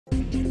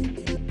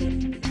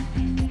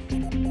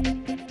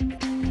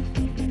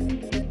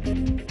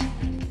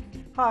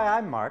Hi,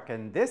 I'm Mark,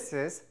 and this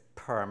is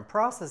Perm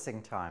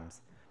processing times.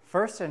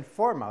 First and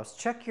foremost,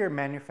 check your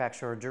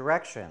manufacturer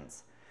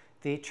directions.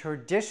 The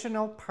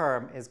traditional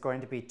perm is going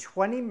to be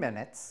 20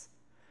 minutes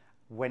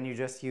when you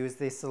just use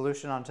the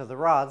solution onto the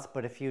rods,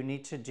 but if you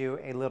need to do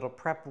a little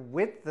prep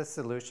with the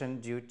solution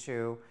due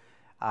to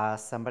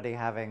somebody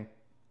having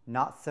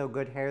not so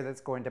good hair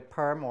that's going to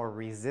perm or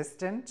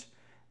resistant,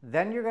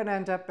 then you're going to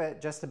end up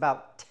at just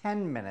about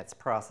 10 minutes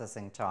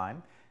processing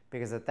time,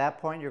 because at that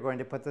point you're going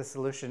to put the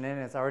solution in and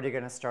it's already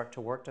going to start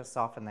to work to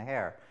soften the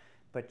hair.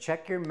 But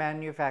check your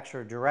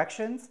manufacturer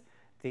directions.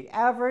 The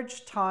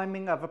average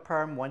timing of a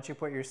perm once you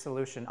put your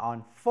solution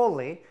on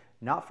fully,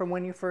 not from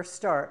when you first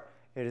start,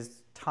 it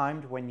is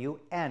timed when you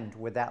end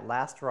with that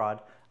last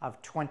rod of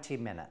 20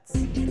 minutes.